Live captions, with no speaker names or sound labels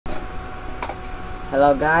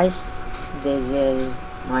Hello guys, this is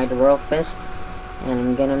my World Fist and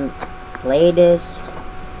I'm gonna play this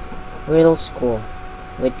Riddle School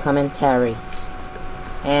with commentary,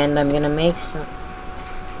 and I'm gonna make some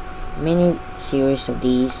mini series of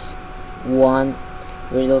these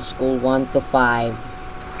Riddle School 1 to 5.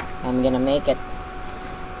 I'm gonna make it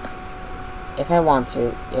if I want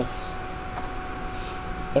to.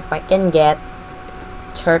 If I can get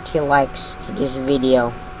 30 likes to this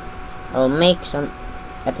video, I'll make some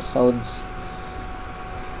episodes,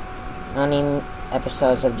 running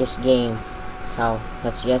episodes of this game. So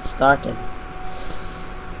let's get started.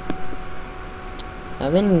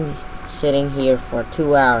 I've been sitting here for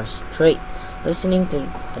 2 hours straight listening to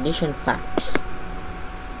addition facts.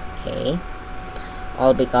 Okay,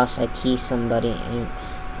 all because I tease somebody and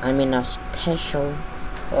I'm in a special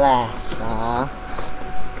class. I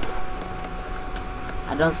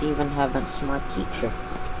don't even have a smart teacher.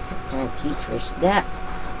 What kind of teacher is that?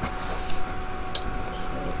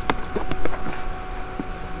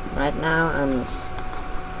 Right now, I'm as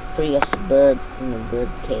free as a bird in a bird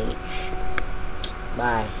cage.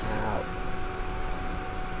 Bye. How?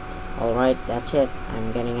 Alright, that's it.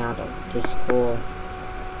 I'm getting out of this school.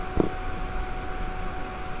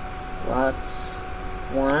 What's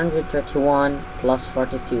 131 plus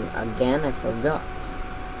 42? Again, I forgot.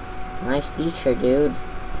 Nice teacher, dude.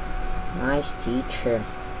 Nice teacher.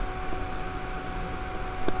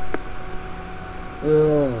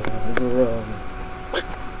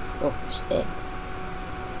 Oh, he's dead.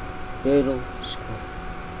 Riddle School.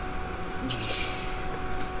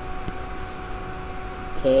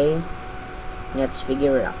 Okay, let's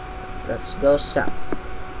figure it out. Let's go south.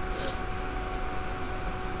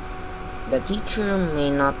 The teacher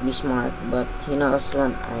may not be smart, but he knows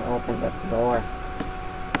when I open that door.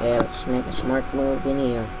 Okay, let's make a smart move in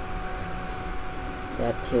here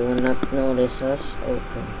that he will not notice us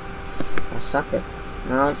open. A socket.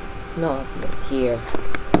 No, but here.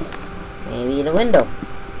 Maybe the window.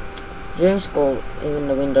 During school, even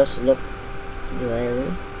the windows look dreary.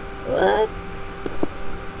 What?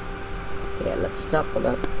 Okay, let's talk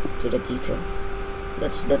about to the teacher.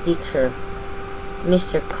 That's the teacher,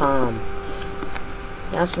 Mr. Calm.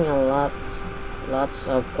 He asked me lots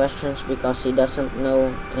of questions because he doesn't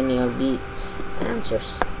know any of the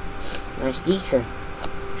answers. Nice teacher.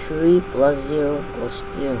 3 plus 0 equals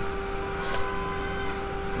 2.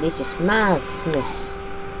 This is math, miss.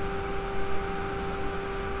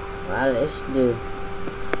 Well, let's do.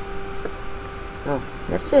 Oh,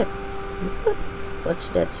 that's it.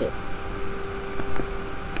 That's it?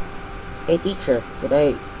 Hey teacher, could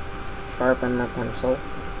I sharpen my pencil?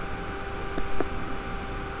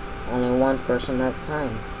 Only one person at a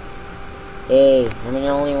time. Hey, I'm the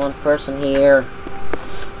only one person here.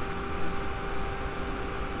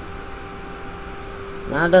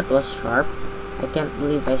 Now that was sharp. I can't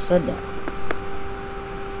believe I said that.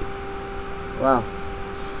 Wow.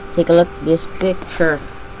 Take a look at this picture.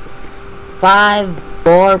 5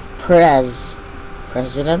 for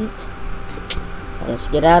president. Let's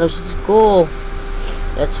get out of school.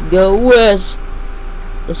 Let's go west.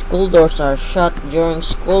 The school doors are shut during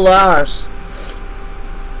school hours.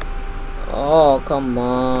 Oh, come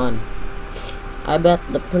on. I bet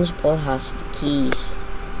the principal has the keys.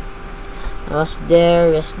 I was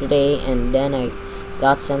there yesterday and then I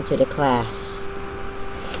got sent to the class.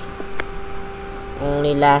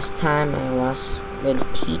 Only last time I was with a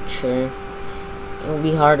teacher. It will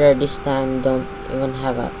be harder this time. Don't even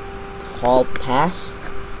have a hall pass.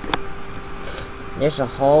 There's a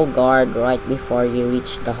hall guard right before you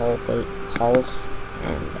reach the halls,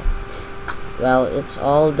 and well, it's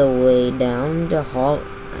all the way down the hall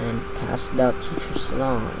and past the teacher's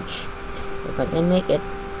lounge. If I can make it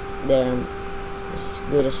there, as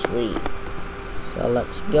good as free. So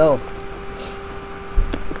let's go.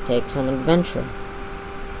 Take some adventure.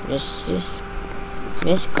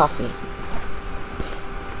 Miss Coffee.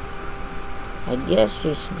 I guess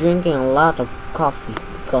he's drinking a lot of coffee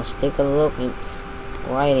because take a look at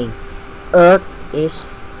writing. Earth is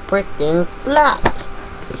freaking flat.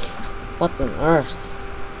 What on earth?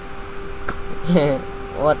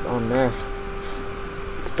 What on earth?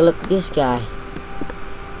 Take a look at this guy.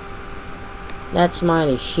 That's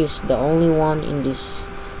Smiley. She's the only one in this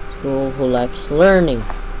school who likes learning.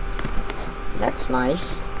 That's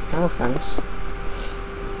nice. No offense.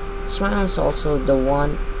 Smiley's also the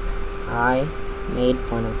one I made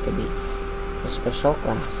fun of to be a special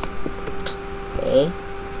class. Okay.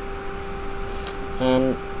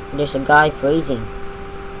 And there's a guy freezing.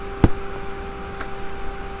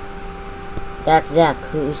 That's Zach,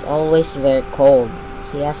 who is always very cold.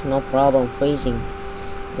 He has no problem freezing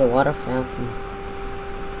the water fountain.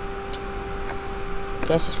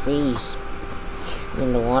 Guess it's freeze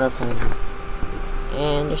in the water fountain.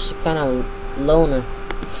 And there's a kind of loner.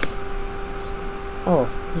 Oh,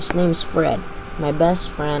 his name's Fred. My best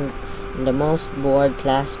friend and the most bored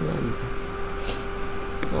class member.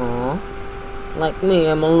 Aw, like me,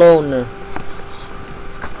 I'm a loner.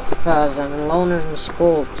 Cause I'm a loner in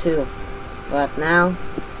school too. But now,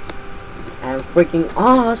 I'm freaking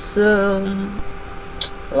awesome.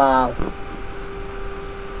 Wow.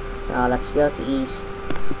 So let's go to East.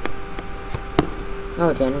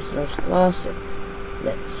 Oh, janitor's closet.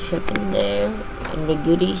 Let's check in there. In the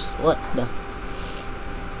goodies. What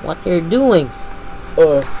you're doing?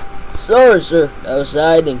 Sorry sir, I was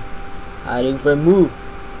hiding. Hiding from who?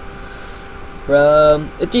 From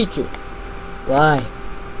a teacher. Why?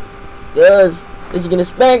 Because he's gonna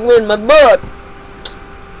spank me in my butt.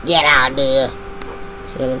 Get out there.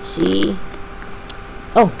 So let's see.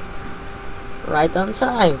 Oh, right on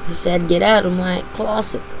time. He said get out of my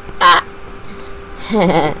closet. Ah.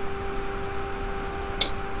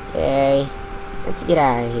 Okay, let's get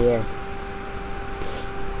out of here.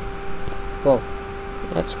 Whoa,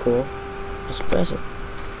 that's cool. Just press it.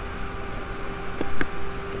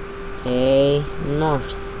 Okay,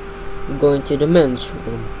 north. We're going to the men's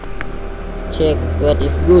room. Check what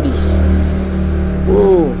if goodies.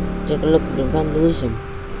 Ooh, take a look at the vandalism.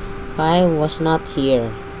 I was not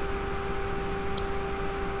here.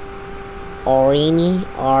 Orini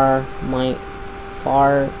are my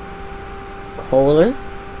far color.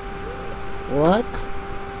 What?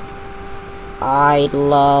 I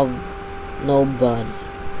love nobody.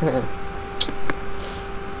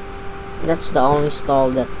 That's the only stall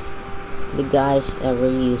that the guys ever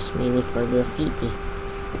use, mainly for graffiti.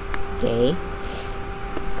 Okay.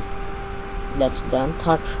 That's the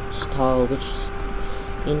untouched stall, which is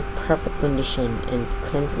in perfect condition and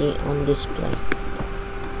currently on display.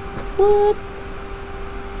 What?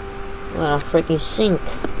 What a freaking sink.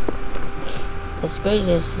 As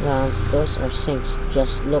crazy as it sounds, those are sinks.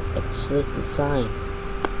 Just look at the sleek design.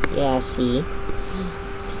 Yeah, see?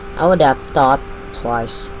 I would have thought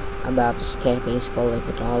twice about escaping school if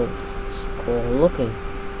it all was cool looking.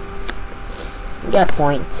 Got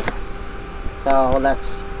point. So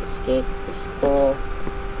let's escape the school.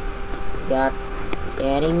 Got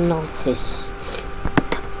getting notice.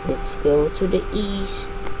 Let's go to the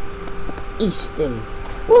east. Eastern.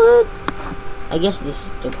 What? I guess this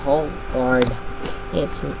is the hall guard.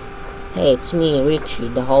 Hey, it's me, Richie,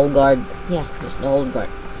 the hall guard. Yeah, it's the hall guard.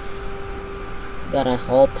 Got a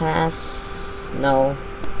hall pass? No.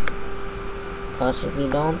 Cause if you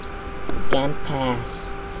don't, you can't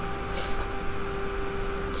pass.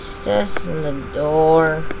 It says on the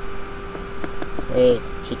door. Wait,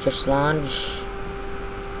 teacher's lounge.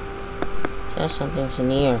 It says something's in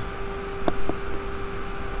here.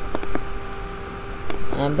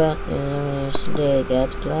 I'm back yesterday. Got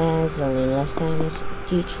class. Only last time as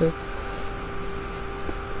teacher.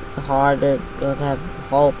 The harder don't have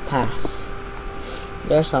hall pass.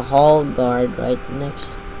 There's a hall guard right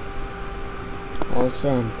next. All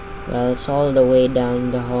send. Well, it's all the way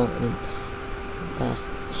down the hall and past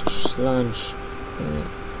teacher's lunch.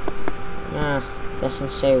 Nah, doesn't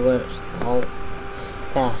say where the hall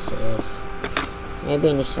pass is. Maybe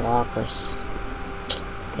in these lockers.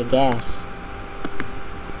 I guess.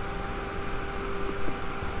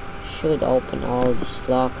 Should open all these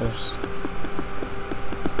lockers.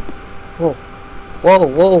 Whoa. Whoa,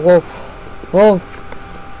 whoa, whoa. Whoa.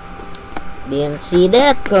 Didn't see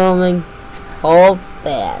that coming. Hold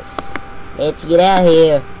fast. Let's get out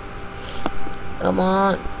here. Come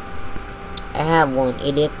on. I have one,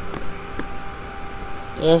 idiot.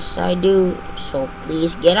 Yes, I do. So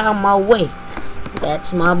please get out of my way.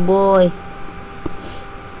 That's my boy.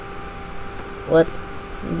 What?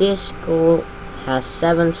 This school has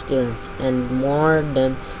 7 students and more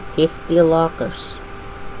than 50 lockers.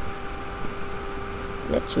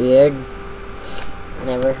 That's weird.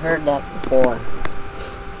 Never heard that before.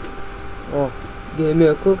 Oh, give me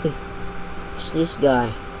a cookie. Who's this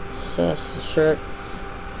guy? Says his shirt.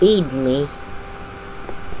 Feed me.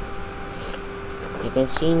 I can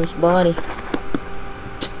see in his body.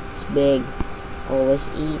 It's big. Always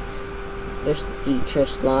eat. There's the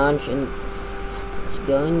teacher's lunch and let's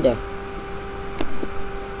go in there.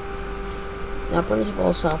 The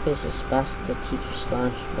principal's office is past the teacher's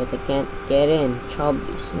lunch, but I can't get in. Chubb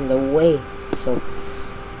is in the way. So,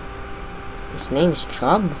 his name's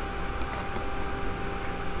Chubb?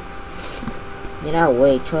 Get out of the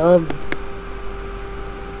way, Chubb.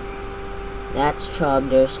 That's Chubb.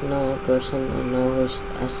 There's no person I know who's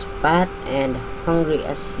as fat and hungry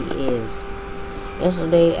as he is.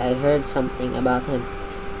 Yesterday, I heard something about him.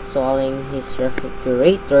 installing his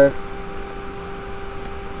refrigerator.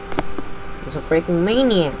 He's a freaking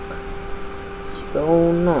maniac. Let's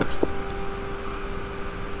go north.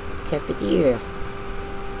 Cafeteria.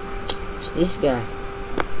 It's this guy.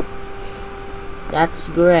 That's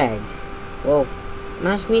Greg. Whoa.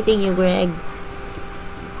 Nice meeting you, Greg.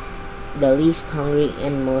 The least hungry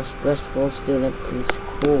and most restful student in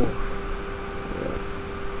school.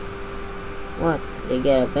 What? They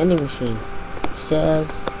get a vending machine. It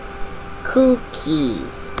says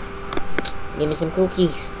cookies. Give me some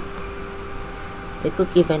cookies. The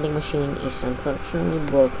cookie vending machine is unfortunately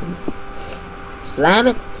broken. Slam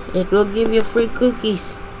it. It will give you free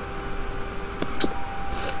cookies.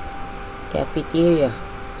 Cafeteria.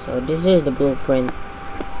 So this is the blueprint.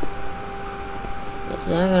 It's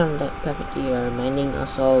a diagram of the cafeteria, reminding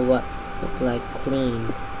us all what look like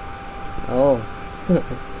clean. Oh.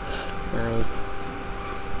 Nice.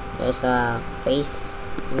 There's a face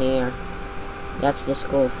mirror. That's the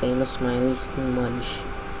school famous smiley smudge.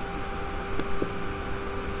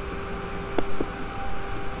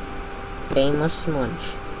 Famous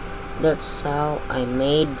smudge. That's how I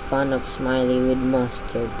made fun of Smiley with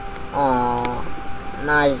mustard. Aww,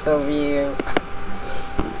 nice of you.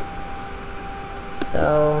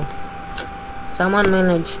 So, someone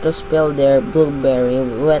managed to spill their blueberry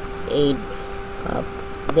wet aid up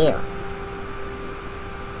there.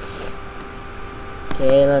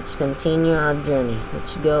 Okay, let's continue our journey.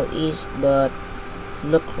 Let's go east, but it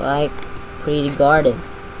looks like pretty garden.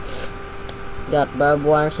 Got barbed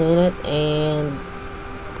wires in it and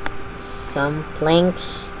some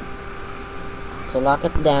planks to lock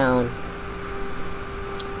it down.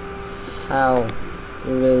 How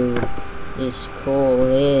rude this school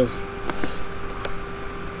is.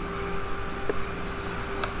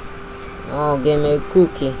 Oh, give me a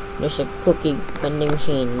cookie. There's a cookie vending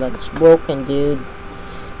machine, but it's broken, dude.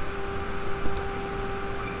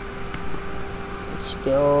 Let's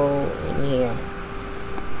go in here.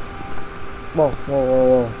 Whoa, whoa, whoa,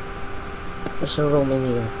 whoa. There's a room in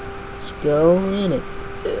here. Let's go in it.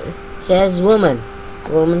 It says woman.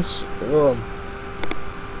 Woman's room.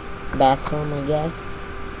 Bathroom, I guess.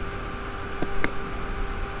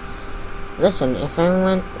 Listen, if I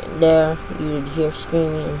went there, you'd hear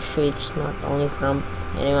screaming and shrieks, not only from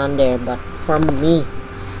anyone there, but from me.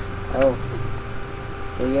 Oh.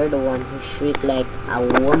 So you're the one who shrieked like a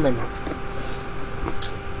woman.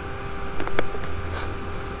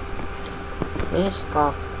 Miss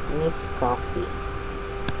Coffee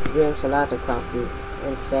drinks a lot of coffee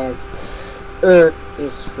and says Earth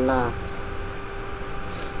is flat.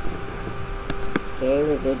 Okay,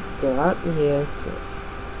 we could go out here.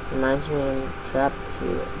 Reminds me I'm trapped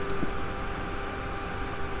here.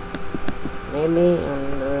 Maybe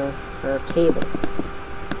under her table.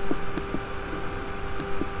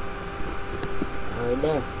 Right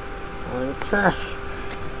there. On the trash.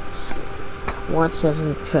 What says in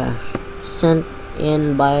the trash? Sent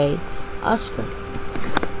in by Oscar.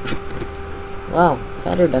 Wow,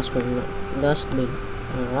 feather dustbin.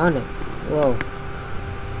 Ironic. Whoa.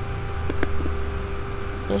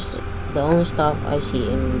 There's the only stuff I see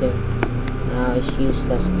in there now is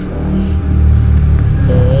useless trash.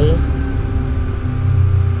 Okay.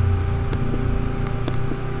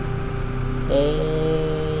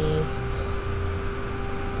 Okay.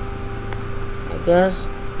 I guess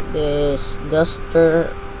this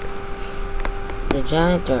duster, the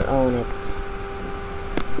janitor owned it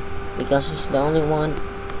because he's the only one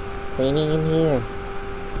cleaning in here.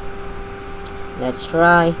 Let's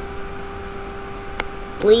try.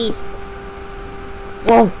 Please.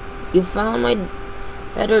 Whoa, you found my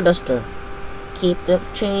feather duster. Keep the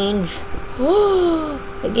change.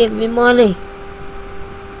 They gave me money.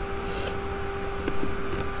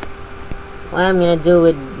 What am I gonna do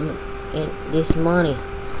with this money?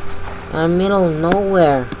 I'm middle of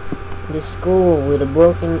nowhere. This school with a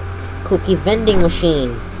broken cookie vending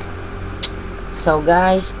machine. So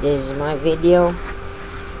guys, this is my video.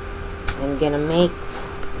 I'm gonna make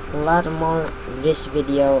a lot more of this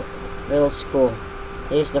video. Riddle School.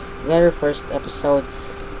 This is the very first episode.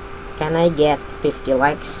 Can I get 50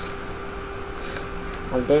 likes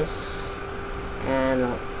of this? And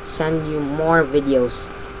I'll send you more videos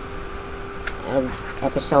of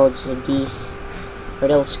episodes of these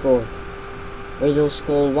Riddle School. Riddle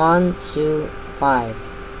School 1, 2, 5.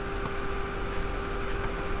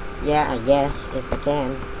 Yeah, I guess if I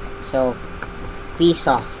can. So, peace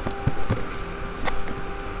off.